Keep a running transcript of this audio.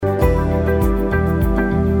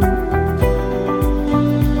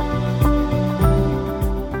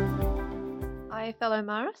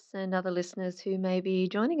Hello, Maris, and other listeners who may be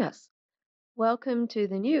joining us. Welcome to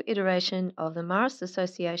the new iteration of the Marist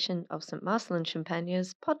Association of St Marcellin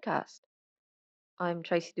Champagner's podcast. I'm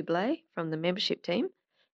Tracy Dublay from the membership team,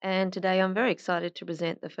 and today I'm very excited to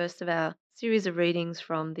present the first of our series of readings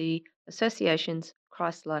from the Association's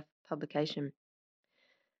Christlife publication.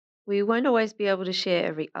 We won't always be able to share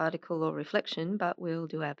every article or reflection, but we'll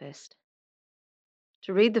do our best.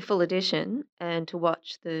 To read the full edition and to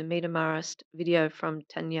watch the Meet a Marist video from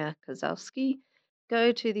Tanya Kozlowski,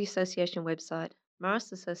 go to the association website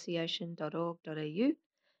maristassociation.org.au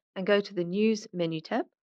and go to the News menu tab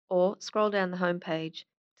or scroll down the homepage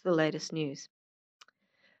to the latest news.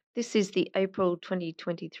 This is the April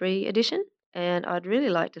 2023 edition, and I'd really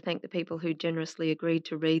like to thank the people who generously agreed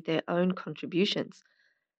to read their own contributions.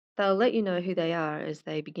 They'll let you know who they are as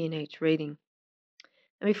they begin each reading.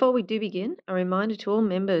 And before we do begin, a reminder to all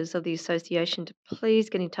members of the association to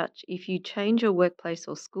please get in touch if you change your workplace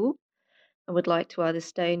or school and would like to either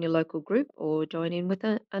stay in your local group or join in with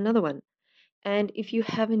another one. And if you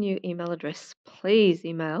have a new email address, please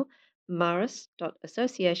email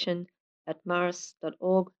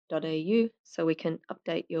marist.association@marist.org.au so we can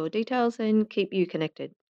update your details and keep you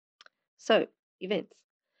connected. So, events.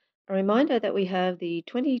 A reminder that we have the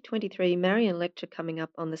 2023 Marian Lecture coming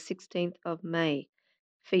up on the 16th of May,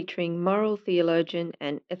 featuring moral theologian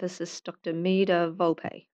and ethicist Dr. Mida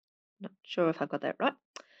Volpe. Not sure if I've got that right.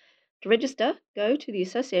 To register, go to the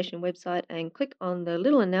association website and click on the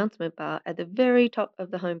little announcement bar at the very top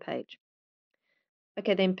of the homepage.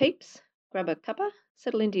 Okay then, peeps, grab a cuppa,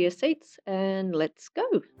 settle into your seats, and let's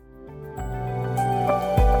go.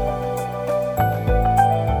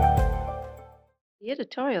 The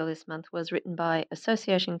editorial this month was written by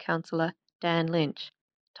Association Councillor Dan Lynch,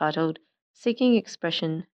 titled Seeking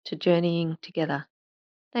Expression to Journeying Together.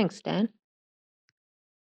 Thanks, Dan.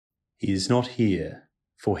 He is not here,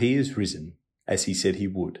 for he is risen, as he said he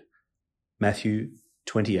would. Matthew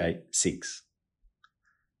 28:6.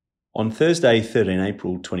 On Thursday, 13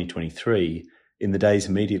 April 2023, in the days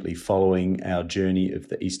immediately following our journey of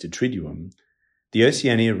the Easter Triduum, the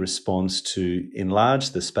Oceania response to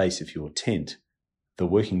Enlarge the Space of Your Tent, the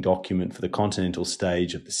working document for the continental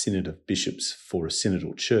stage of the Synod of Bishops for a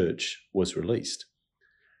Synodal Church, was released.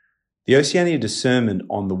 The Oceania discernment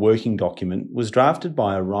on the working document was drafted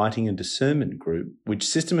by a writing and discernment group which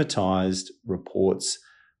systematised reports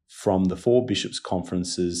from the 4 bishops'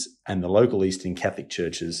 conferences and the local Eastern Catholic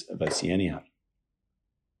churches of Oceania.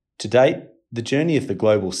 To date, the journey of the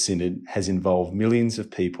Global Synod has involved millions of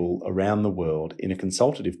people around the world in a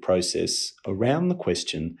consultative process around the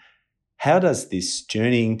question, how does this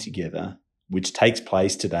journeying together, which takes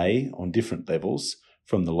place today on different levels,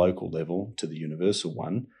 from the local level to the universal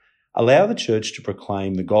one, allow the Church to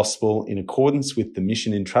proclaim the gospel in accordance with the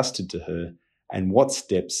mission entrusted to her, and what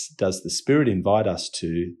steps does the Spirit invite us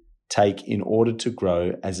to take in order to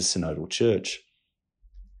grow as a synodal church?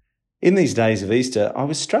 In these days of Easter, I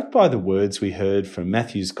was struck by the words we heard from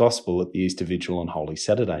Matthew's Gospel at the Easter Vigil on Holy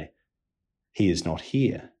Saturday. He is not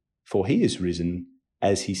here, for he is risen,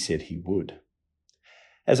 as he said he would.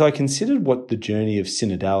 As I considered what the journey of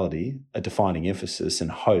synodality, a defining emphasis and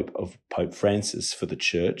hope of Pope Francis for the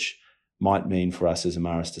Church, might mean for us as a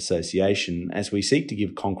Marist Association as we seek to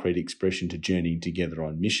give concrete expression to journeying together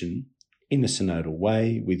on mission in a synodal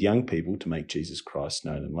way with young people to make Jesus Christ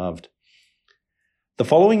known and loved. The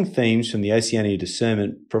following themes from the Oceania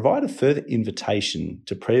discernment provide a further invitation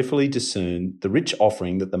to prayerfully discern the rich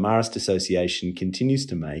offering that the Marist Association continues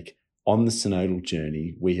to make on the synodal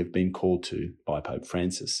journey we have been called to by Pope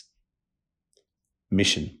Francis.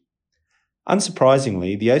 Mission.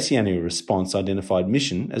 Unsurprisingly, the Oceania response identified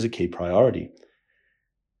mission as a key priority.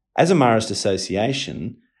 As a Marist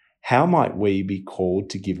Association, how might we be called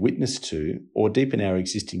to give witness to or deepen our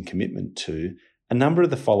existing commitment to a number of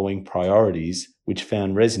the following priorities which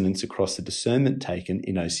found resonance across the discernment taken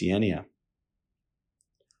in Oceania?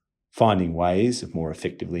 Finding ways of more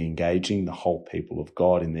effectively engaging the whole people of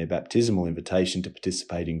God in their baptismal invitation to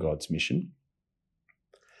participate in God's mission.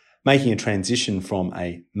 Making a transition from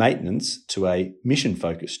a maintenance to a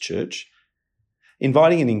mission-focused church.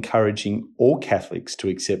 Inviting and encouraging all Catholics to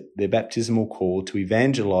accept their baptismal call to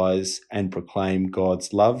evangelise and proclaim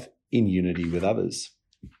God's love in unity with others.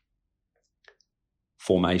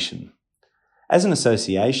 Formation. As an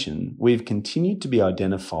association, we've continued to be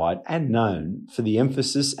identified and known for the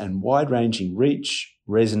emphasis and wide-ranging reach,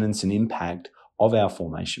 resonance and impact of our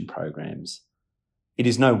formation programs. It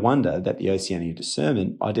is no wonder that the Oceania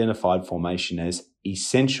discernment identified formation as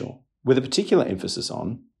essential, with a particular emphasis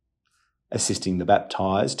on assisting the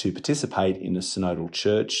baptised to participate in a synodal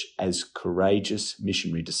church as courageous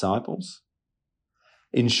missionary disciples,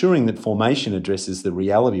 ensuring that formation addresses the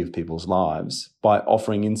reality of people's lives by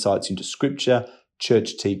offering insights into Scripture,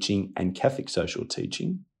 church teaching, and Catholic social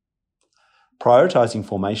teaching, prioritising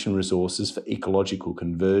formation resources for ecological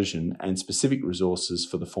conversion and specific resources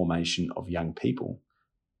for the formation of young people,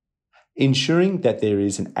 ensuring that there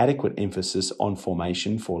is an adequate emphasis on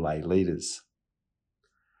formation for lay leaders.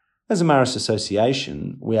 As a Marist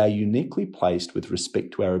Association, we are uniquely placed with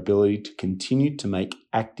respect to our ability to continue to make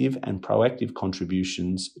active and proactive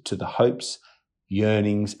contributions to the hopes,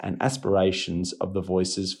 yearnings, and aspirations of the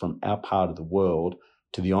voices from our part of the world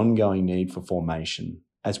to the ongoing need for formation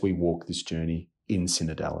as we walk this journey in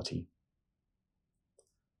synodality.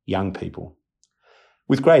 Young people.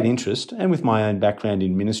 With great interest, and with my own background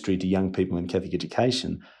in ministry to young people in Catholic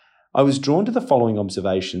education, I was drawn to the following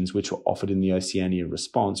observations which were offered in the Oceania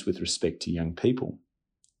response with respect to young people.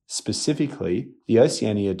 Specifically, the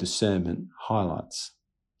Oceania discernment highlights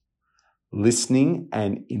listening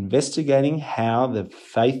and investigating how the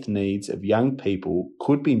faith needs of young people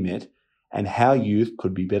could be met and how youth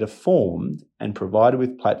could be better formed and provided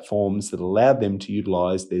with platforms that allowed them to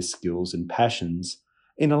utilise their skills and passions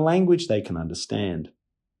in a language they can understand.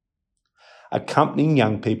 Accompanying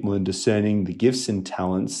young people in discerning the gifts and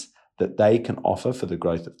talents that they can offer for the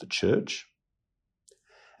growth of the church.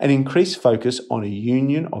 An increased focus on a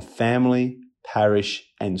union of family, parish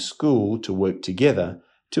and school to work together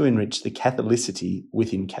to enrich the Catholicity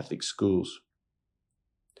within Catholic schools.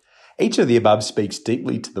 Each of the above speaks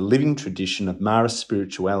deeply to the living tradition of Marist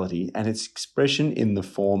spirituality and its expression in the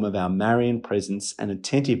form of our Marian presence and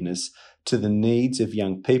attentiveness to the needs of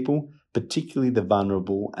young people, particularly the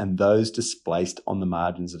vulnerable and those displaced on the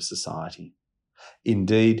margins of society.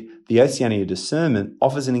 Indeed, the Oceania discernment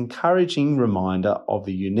offers an encouraging reminder of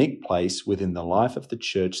the unique place within the life of the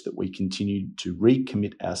Church that we continue to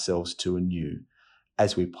recommit ourselves to anew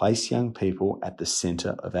as we place young people at the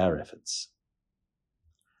centre of our efforts.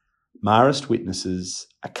 Marist witnesses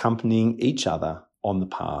accompanying each other on the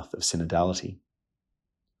path of synodality.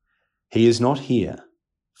 He is not here,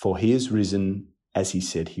 for he is risen as he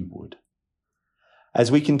said he would. As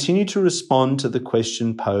we continue to respond to the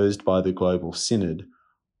question posed by the Global Synod,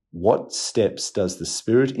 what steps does the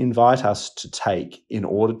Spirit invite us to take in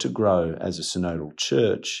order to grow as a synodal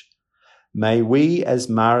church? May we, as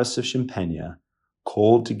Marist of Champagne,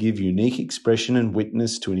 called to give unique expression and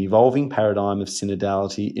witness to an evolving paradigm of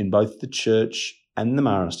synodality in both the Church and the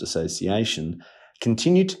Marist Association,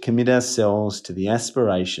 continue to commit ourselves to the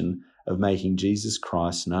aspiration of making Jesus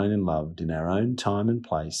Christ known and loved in our own time and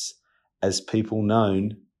place, as people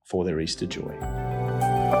known for their Easter joy.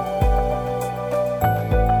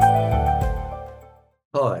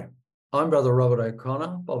 Hi, I'm Brother Robert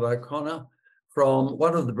O'Connor, Bob O'Connor, from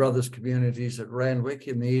one of the brothers' communities at Randwick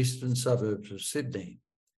in the eastern suburbs of Sydney.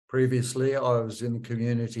 Previously, I was in the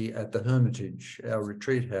community at the Hermitage, our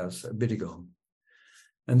retreat house at Biddegong.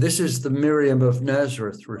 And this is the Miriam of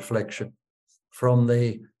Nazareth reflection from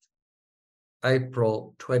the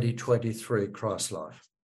April 2023 Christlife.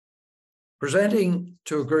 Presenting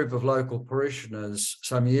to a group of local parishioners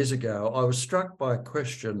some years ago, I was struck by a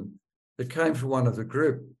question that came from one of the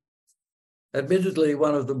group, admittedly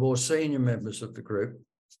one of the more senior members of the group,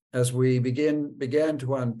 as we began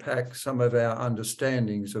to unpack some of our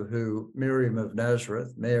understandings of who Miriam of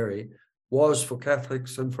Nazareth, Mary, was for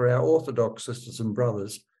Catholics and for our Orthodox sisters and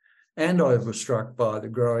brothers. And I was struck by the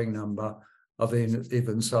growing number of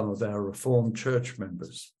even some of our Reformed Church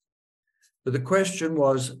members. But the question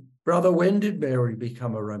was, Brother, when did Mary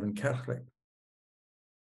become a Roman Catholic?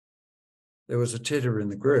 There was a titter in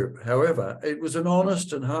the group. However, it was an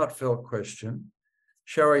honest and heartfelt question,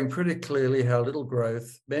 showing pretty clearly how little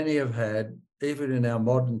growth many have had, even in our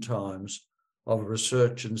modern times, of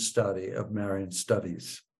research and study of Marian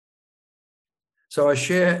studies. So I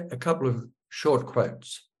share a couple of short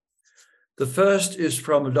quotes. The first is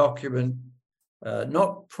from a document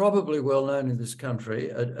not probably well known in this country,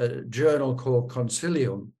 a journal called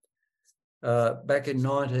Concilium, back in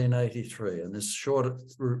 1983. And this short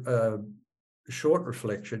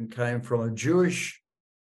reflection came from a Jewish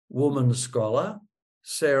woman scholar,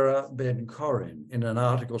 Sarah Ben-Corin, in an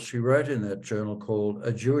article she wrote in that journal called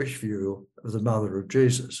A Jewish View of the Mother of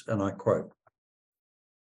Jesus, and I quote,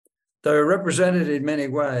 "Though represented in many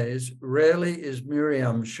ways, rarely is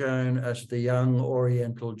Miriam shown as the young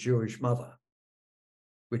Oriental Jewish mother,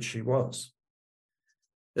 which she was.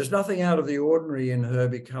 There's nothing out of the ordinary in her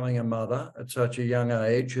becoming a mother at such a young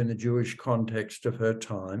age in the Jewish context of her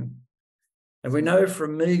time. And we know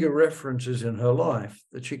from meagre references in her life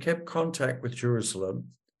that she kept contact with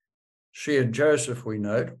Jerusalem. She and Joseph, we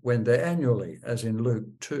note, went there annually, as in Luke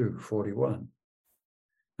 2:41.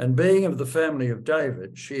 And being of the family of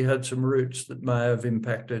David, she had some roots that may have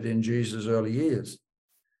impacted in Jesus' early years,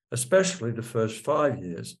 especially the first 5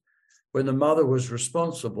 years, when the mother was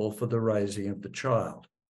responsible for the raising of the child.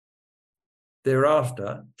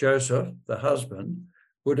 Thereafter, Joseph, the husband,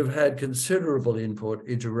 would have had considerable input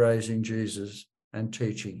into raising Jesus and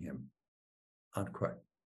teaching him, unquote.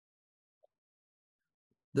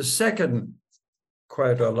 The second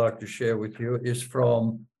quote I'd like to share with you is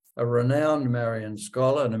from a renowned Marian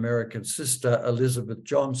scholar, an American sister, Elizabeth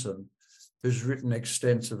Johnson, who's written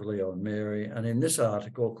extensively on Mary. And in this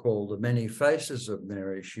article called The Many Faces of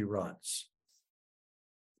Mary, she writes,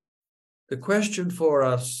 "The question for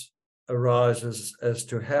us arises as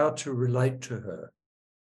to how to relate to her,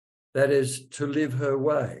 that is, to live her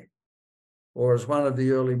way. Or as one of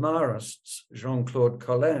the early Marists, Jean-Claude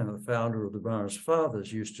Collin, the founder of the Marist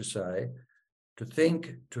Fathers, used to say, to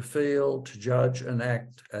think, to feel, to judge and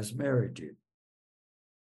act as Mary did."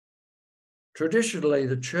 Traditionally,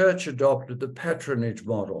 the Church adopted the patronage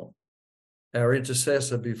model, our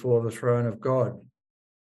intercessor before the throne of God.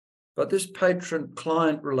 But this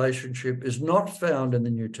patron-client relationship is not found in the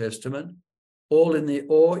New Testament or in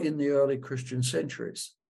the early Christian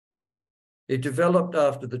centuries. It developed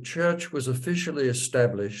after the Church was officially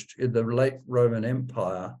established in the late Roman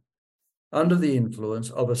Empire under the influence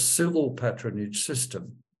of a civil patronage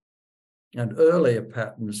system, and earlier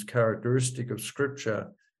patterns characteristic of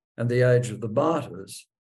Scripture and the age of the martyrs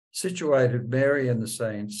situated Mary and the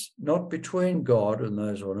saints not between God and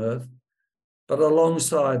those on earth, but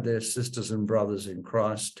alongside their sisters and brothers in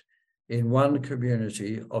Christ in one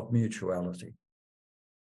community of mutuality.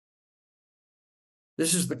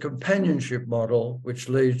 This is the companionship model which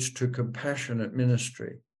leads to compassionate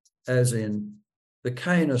ministry, as in the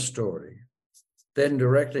Cana story, then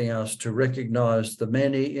directing us to recognize the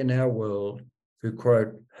many in our world who,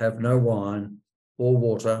 quote, have no wine or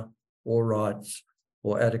water or rights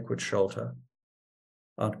or adequate shelter,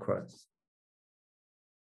 unquote.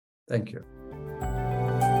 Thank you.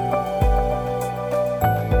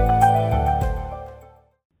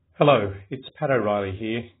 Hello, it's Pat O'Reilly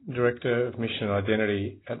here, Director of Mission and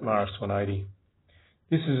Identity at Marist 180.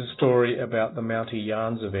 This is a story about the Mountie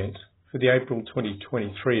Yarns event for the April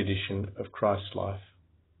 2023 edition of Christlife.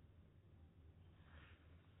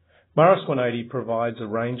 Marist 180 provides a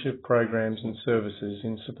range of programs and services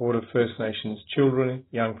in support of First Nations children,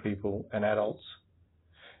 young people and adults.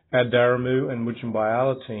 Our Daramu and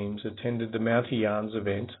Mudjimbayala teams attended the Mountie Yarns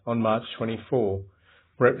event on March 24,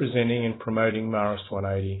 representing and promoting Marist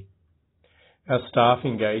 180. Our staff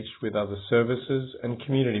engaged with other services and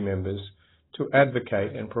community members to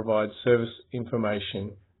advocate and provide service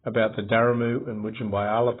information about the Daramu and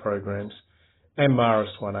Mudjimbayala programs and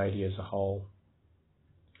Marist 180 as a whole.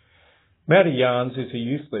 Mountie Yarns is a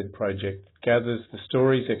youth-led project that gathers the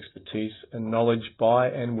stories, expertise and knowledge by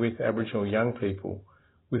and with Aboriginal young people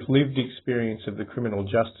with lived experience of the criminal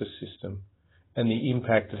justice system and the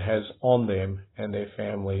impact it has on them and their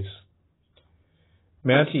families.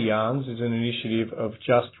 Mountie Yarns is an initiative of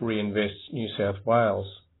Just Reinvest New South Wales.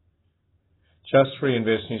 Just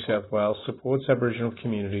Reinvest New South Wales supports Aboriginal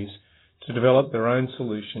communities to develop their own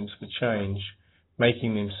solutions for change,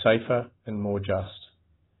 making them safer and more just.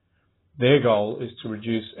 Their goal is to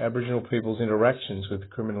reduce Aboriginal people's interactions with the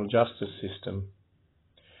criminal justice system.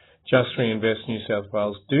 Just Reinvest New South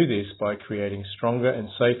Wales do this by creating stronger and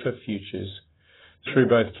safer futures through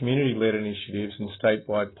both community-led initiatives and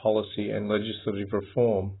statewide policy and legislative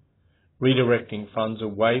reform, redirecting funds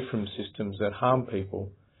away from systems that harm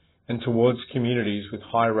people and towards communities with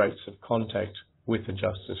high rates of contact with the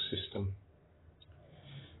justice system.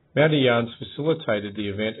 Mountie Yarns facilitated the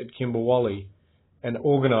event at Kimberwally, and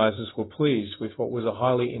organisers were pleased with what was a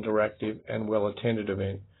highly interactive and well-attended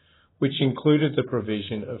event, which included the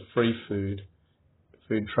provision of free food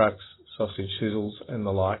trucks, sausage sizzles and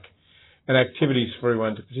the like, and activities for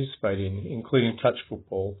everyone to participate in, including touch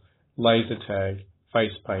football, laser tag,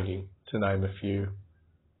 face painting, to name a few.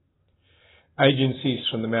 Agencies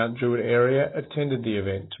from the Mount Druitt area attended the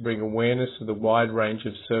event to bring awareness of the wide range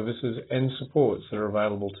of services and supports that are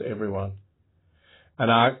available to everyone. An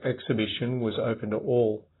art exhibition was open to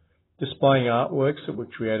all, displaying artworks that were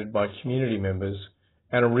created by community members,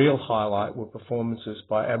 and a real highlight were performances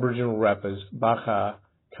by Aboriginal rappers Bakar,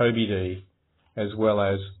 Kobe D, as well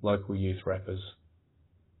as local youth rappers.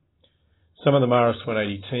 Some of the Marist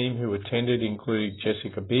 180 team who attended included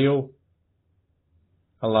Jessica Beale,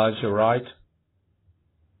 Elijah Wright,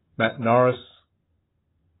 Matt Norris,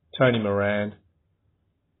 Tony Moran,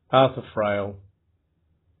 Arthur Frail,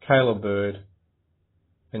 Kayla Bird,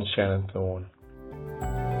 and Shannon Thorne.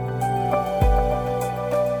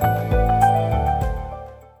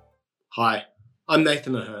 Hi, I'm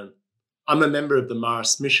Nathan Ahearne. I'm a member of the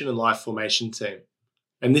Marist Mission and Life Formation team,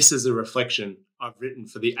 and this is a reflection I've written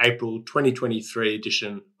for the April 2023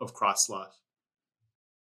 edition of Christlife.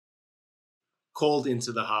 Called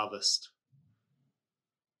into the harvest.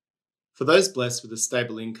 For those blessed with a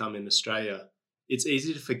stable income in Australia, it's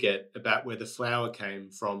easy to forget about where the flour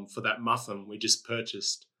came from for that muffin we just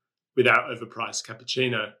purchased with our overpriced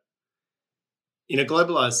cappuccino. In a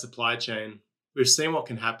globalised supply chain, we've seen what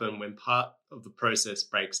can happen when part of the process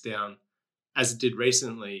breaks down, as it did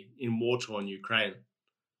recently in war-torn Ukraine.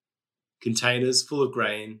 Containers full of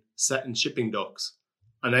grain sat in shipping docks,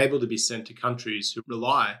 unable to be sent to countries who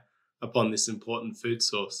rely upon this important food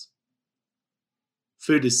source.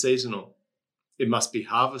 Food is seasonal. It must be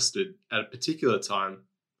harvested at a particular time,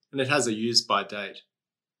 and it has a use-by date.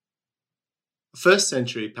 A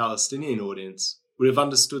first-century Palestinian audience would have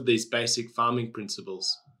understood these basic farming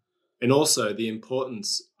principles, and also the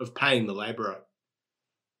importance of paying the labourer.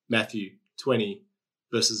 Matthew 20,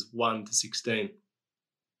 verses 1 to 16.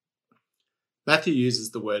 Matthew uses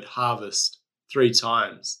the word harvest 3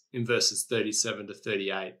 times in verses 37 to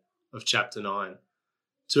 38 of chapter 9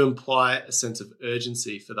 to imply a sense of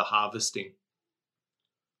urgency for the harvesting.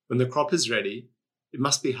 When the crop is ready, it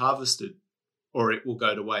must be harvested or it will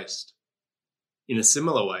go to waste. In a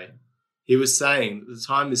similar way, he was saying that the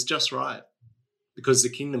time is just right because the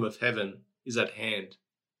kingdom of heaven is at hand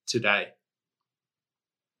today.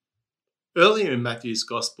 Earlier in Matthew's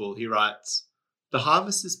Gospel, he writes, "The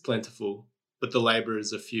harvest is plentiful, but the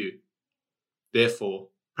labourers are few. Therefore,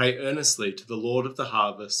 pray earnestly to the Lord of the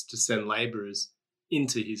harvest to send labourers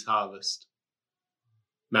into his harvest."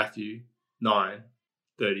 Matthew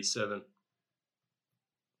 9:37.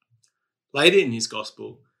 Later in his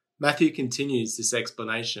Gospel, Matthew continues this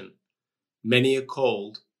explanation. Many are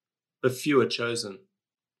called, but few are chosen.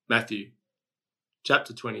 Matthew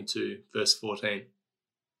chapter 22, verse 14.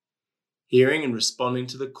 Hearing and responding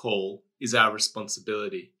to the call is our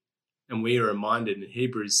responsibility, and we are reminded in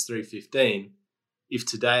Hebrews 3:15, "If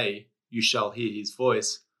today you shall hear his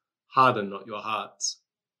voice, harden not your hearts."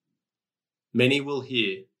 Many will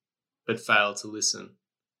hear, but fail to listen,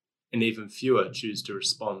 and even fewer choose to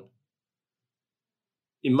respond.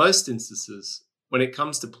 In most instances, when it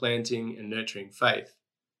comes to planting and nurturing faith,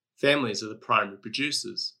 families are the primary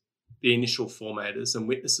producers, the initial formators and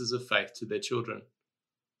witnesses of faith to their children.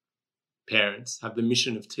 Parents have the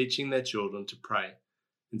mission of teaching their children to pray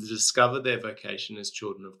and to discover their vocation as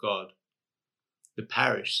children of God. The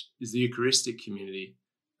parish is the Eucharistic community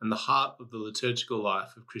and the heart of the liturgical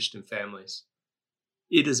life of Christian families.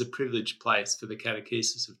 It is a privileged place for the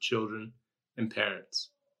catechesis of children and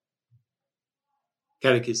parents.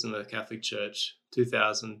 Catechism of the Catholic Church,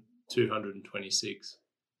 2226.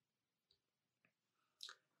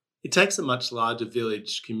 It takes a much larger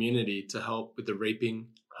village community to help with the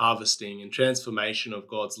reaping, harvesting, and transformation of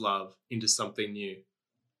God's love into something new,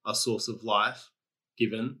 a source of life,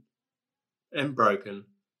 given and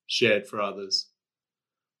broken, shared for others.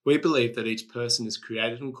 We believe that each person is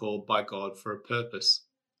created and called by God for a purpose,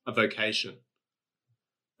 a vocation.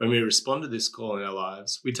 When we respond to this call in our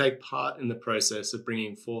lives, we take part in the process of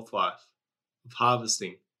bringing forth life, of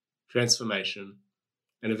harvesting, transformation,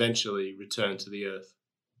 and eventually return to the earth.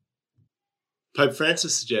 Pope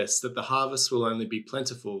Francis suggests that the harvest will only be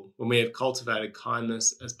plentiful when we have cultivated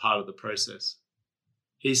kindness as part of the process.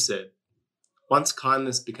 He said, "Once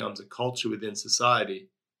kindness becomes a culture within society,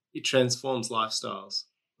 it transforms lifestyles,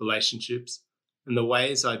 relationships, and the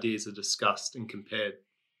ways ideas are discussed and compared.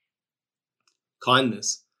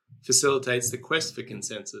 Kindness facilitates the quest for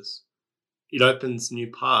consensus. It opens new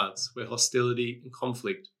paths where hostility and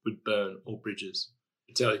conflict would burn all bridges."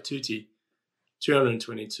 Editorial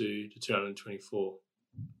 222 to 224.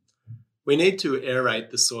 We need to aerate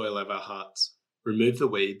the soil of our hearts, remove the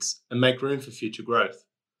weeds, and make room for future growth.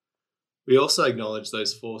 We also acknowledge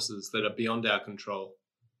those forces that are beyond our control,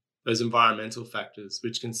 those environmental factors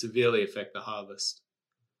which can severely affect the harvest.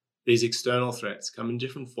 These external threats come in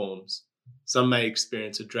different forms. Some may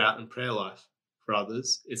experience a drought in prayer life. For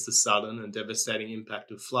others, it's the sudden and devastating impact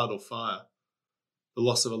of flood or fire, the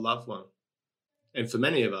loss of a loved one. And for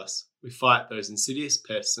many of us, we fight those insidious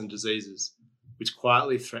pests and diseases which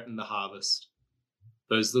quietly threaten the harvest,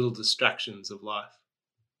 those little distractions of life.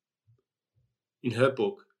 In her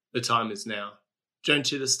book, The Time Is Now, Joan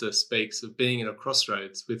Chittister speaks of being at a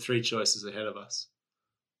crossroads with 3 choices ahead of us.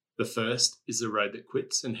 The first is the road that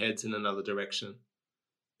quits and heads in another direction.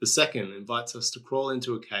 The second invites us to crawl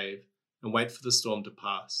into a cave and wait for the storm to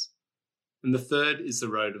pass. And the third is the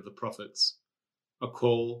road of the prophets, a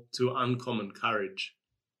call to uncommon courage.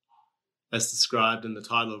 As described in the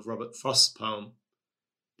title of Robert Frost's poem,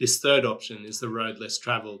 This third option is the road less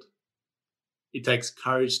travelled. It takes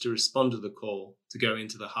courage to respond to the call to go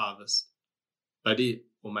into the harvest, but it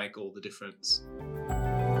will make all the difference.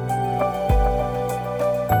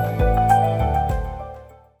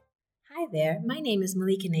 Hi there, my name is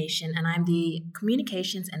Milika Nation and I'm the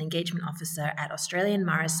Communications and Engagement Officer at Australian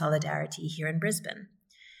Marist Solidarity here in Brisbane.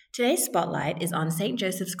 Today's spotlight is on St.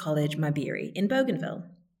 Joseph's College, Mabiri in Bougainville.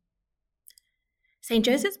 St.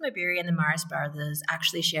 Joseph's Mabiri and the Marist brothers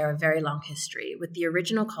actually share a very long history, with the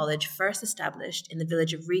original college first established in the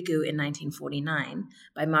village of Rigu in 1949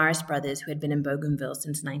 by Marist brothers who had been in Bougainville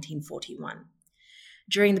since 1941.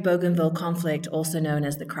 During the Bougainville conflict, also known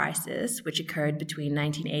as the Crisis, which occurred between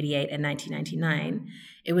 1988 and 1999,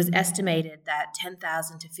 it was estimated that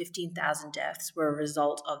 10,000 to 15,000 deaths were a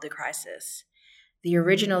result of the crisis. The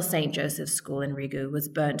original St. Joseph's School in Rigu was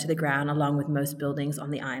burnt to the ground along with most buildings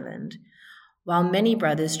on the island. While many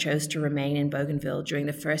brothers chose to remain in Bougainville during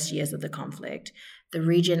the first years of the conflict, the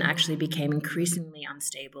region actually became increasingly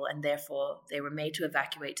unstable and therefore they were made to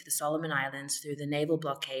evacuate to the Solomon Islands through the naval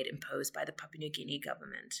blockade imposed by the Papua New Guinea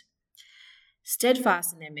government.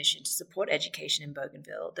 Steadfast in their mission to support education in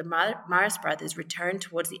Bougainville, the Marist brothers returned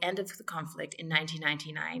towards the end of the conflict in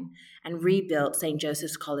 1999 and rebuilt St.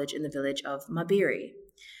 Joseph's College in the village of Mabiri.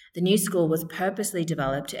 The new school was purposely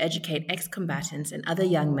developed to educate ex-combatants and other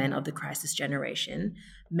young men of the crisis generation,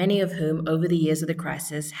 many of whom over the years of the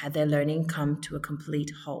crisis had their learning come to a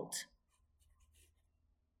complete halt.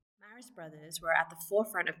 Marist brothers were at the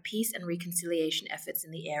forefront of peace and reconciliation efforts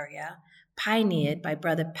in the area, pioneered by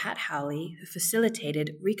Brother Pat Howley, who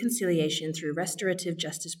facilitated reconciliation through restorative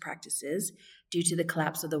justice practices due to the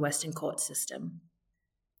collapse of the Western court system.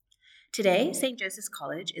 Today, St. Joseph's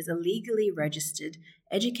College is a legally registered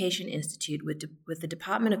education institute with the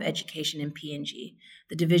Department of Education in PNG,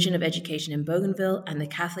 the Division of Education in Bougainville, and the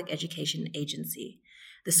Catholic Education Agency.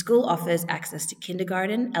 The school offers access to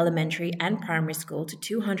kindergarten, elementary, and primary school to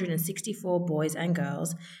 264 boys and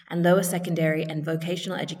girls, and lower secondary and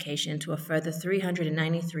vocational education to a further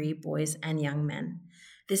 393 boys and young men.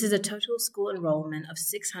 This is a total school enrollment of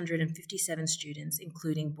 657 students,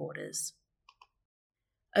 including boarders.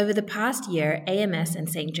 Over the past year, AMS and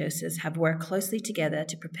St. Joseph's have worked closely together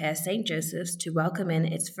to prepare St. Joseph's to welcome in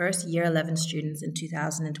its first Year 11 students in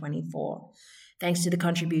 2024. Thanks to the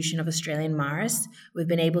contribution of Australian Marist, we've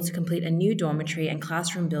been able to complete a new dormitory and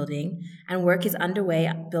classroom building, and work is underway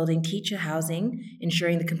building teacher housing,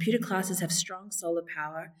 ensuring the computer classes have strong solar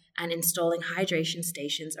power, and installing hydration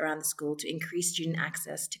stations around the school to increase student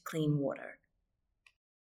access to clean water.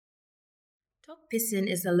 Tok Pisin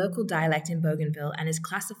is the local dialect in Bougainville and is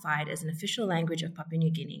classified as an official language of Papua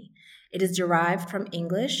New Guinea. It is derived from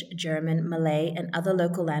English, German, Malay, and other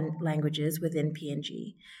local languages within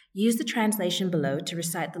PNG. Use the translation below to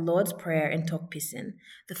recite the Lord's Prayer in Tok Pisin.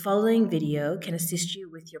 The following video can assist you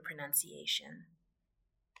with your pronunciation.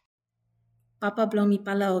 Papa blong mi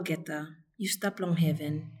pala ogeta, you stop long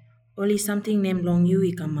heaven. Only something named long you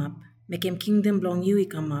I come up. Make him kingdom blong you I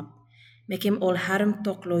come up. Make him all haram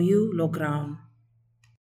tok lo you lo ground.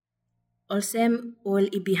 Olsem all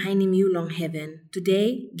I behind him you long heaven.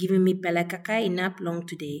 Today, give him me pela kakai inap long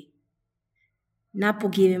today. Napo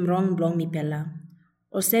give him wrong blong mi pela.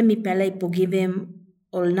 Olsem mi pela I give him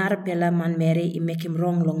all nar pela man mere I make him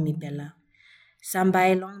wrong long mi pela.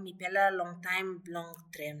 Sambai long mi pela long time long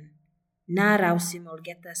tren. Na rausim all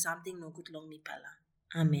get something no good long mi pela.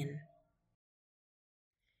 Amen.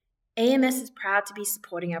 AMS is proud to be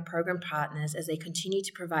supporting our program partners as they continue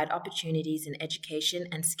to provide opportunities in education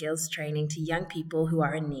and skills training to young people who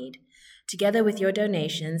are in need. Together with your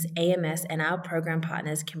donations, AMS and our program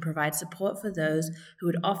partners can provide support for those who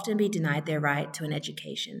would often be denied their right to an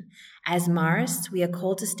education. As Marists, we are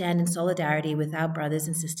called to stand in solidarity with our brothers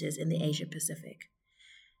and sisters in the Asia Pacific.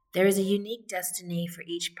 There is a unique destiny for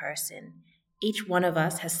each person. Each one of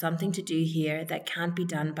us has something to do here that can't be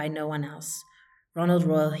done by no one else. Ronald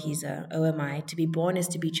Royal Heiser, OMI, to be born is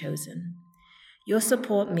to be chosen. Your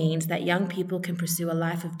support means that young people can pursue a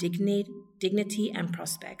life of dignity and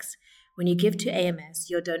prospects. When you give to AMS,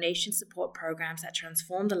 your donations support programs that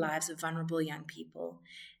transform the lives of vulnerable young people.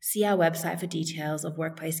 See our website for details of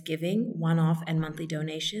workplace giving, one-off and monthly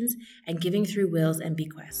donations, and giving through wills and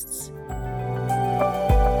bequests.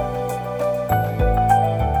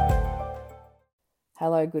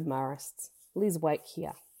 Hello, good Marists. Liz Wake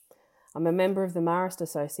here. I'm a member of the Marist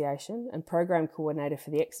Association and Program Coordinator for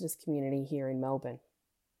the Exodus community here in Melbourne.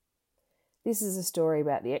 This is a story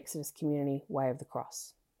about the Exodus community Way of the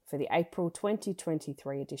Cross for the April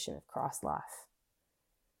 2023 edition of Christlife.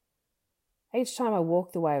 Each time I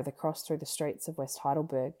walk the Way of the Cross through the streets of West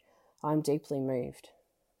Heidelberg, I am deeply moved.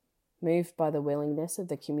 moved by the willingness of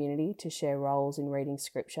the community to share roles in reading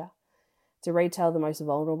scripture, to retell the most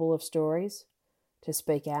vulnerable of stories, to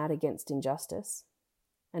speak out against injustice,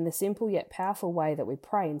 and the simple yet powerful way that we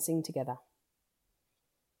pray and sing together.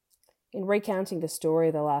 In recounting the story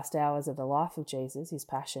of the last hours of the life of Jesus, his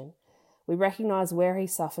passion, we recognise where he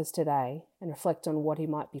suffers today and reflect on what he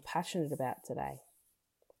might be passionate about today.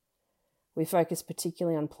 We focus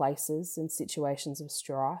particularly on places and situations of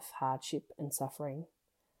strife, hardship and suffering,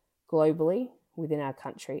 globally, within our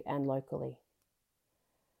country and locally.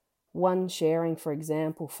 One sharing, for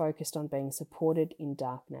example, focused on being supported in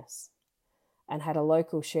darkness and had a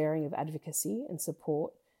local sharing of advocacy and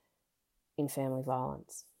support in family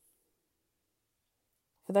violence.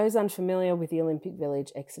 For those unfamiliar with the Olympic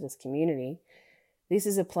Village Exodus community, this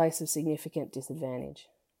is a place of significant disadvantage,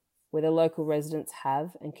 where the local residents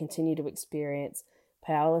have and continue to experience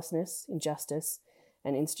powerlessness, injustice,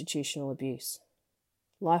 and institutional abuse.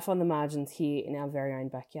 Life on the margins here in our very own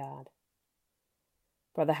backyard.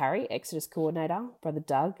 Brother Harry, Exodus coordinator, Brother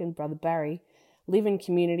Doug and Brother Barry live in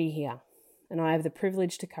community here, and I have the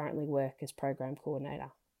privilege to currently work as program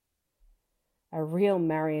coordinator. A real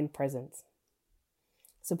Marian presence,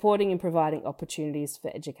 supporting and providing opportunities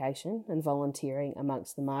for education and volunteering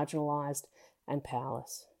amongst the marginalised and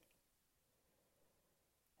powerless.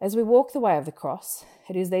 As we walk the way of the cross,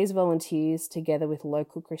 it is these volunteers, together with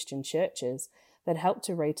local Christian churches, that help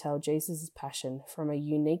to retell Jesus' passion from a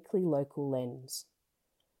uniquely local lens.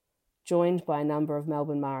 Joined by a number of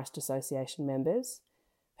Melbourne Marist Association members,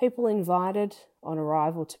 people invited on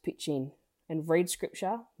arrival to pitch in and read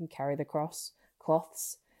scripture and carry the cross,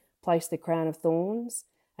 cloths, place the crown of thorns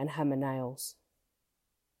and hammer nails.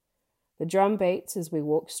 The drum beats as we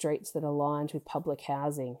walk streets that are lined with public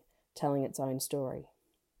housing, telling its own story.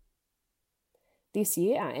 This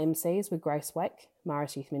year, our MCs were Grace Wake,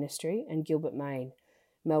 Marist Youth Ministry, and Gilbert Main,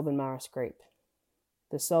 Melbourne Marist Group.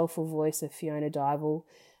 The soulful voice of Fiona Dyval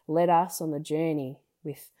led us on the journey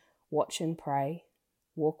with Watch and Pray,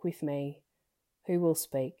 Walk with Me, Who Will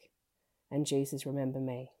Speak, and Jesus Remember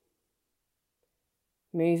Me.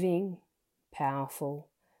 Moving, powerful,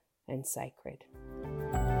 and sacred.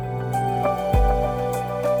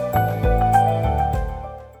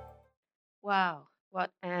 Wow,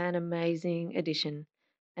 what an amazing edition.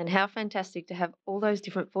 And how fantastic to have all those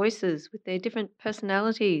different voices with their different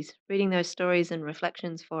personalities reading those stories and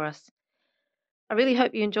reflections for us. I really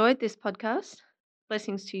hope you enjoyed this podcast.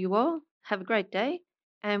 Blessings to you all. Have a great day.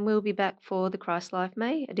 And we'll be back for the Christlife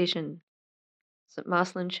May edition. St.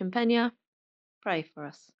 Marcelin Champagne, pray for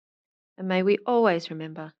us. And may we always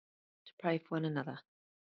remember to pray for one another.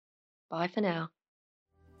 Bye for now.